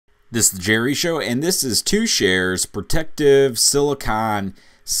This is the Jerry Show, and this is ToShare's protective silicone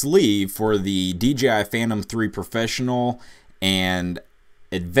sleeve for the DJI Phantom 3 Professional and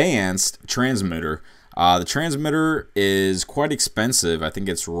Advanced transmitter. The transmitter is quite expensive. I think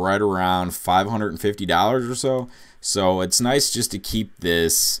it's right around $550 or so. So it's nice just to keep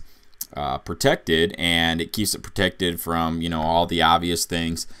this protected, and it keeps it protected from, all the obvious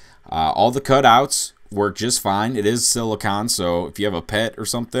things. All the cutouts work just fine. It is silicone, so if you have a pet or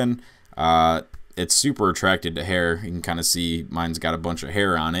something, it's super attracted to hair. You can kind of see mine's got a bunch of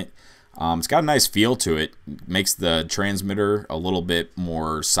hair on it. It's got a nice feel to it. It makes the transmitter a little bit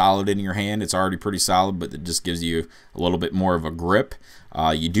more solid in your hand. It's already pretty solid, but it just gives you a little bit more of a grip.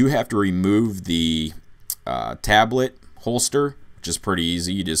 You do have to remove the tablet holster, which is pretty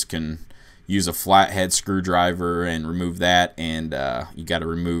easy. You just can use a flathead screwdriver and remove that, and you got to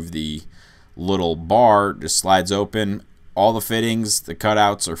remove the little bar. It just slides open. All the fittings, the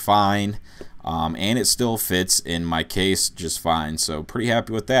cutouts are fine, and it still fits in my case just fine. So pretty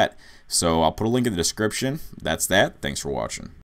happy with that. So I'll put a link in the description. That's that. Thanks for watching.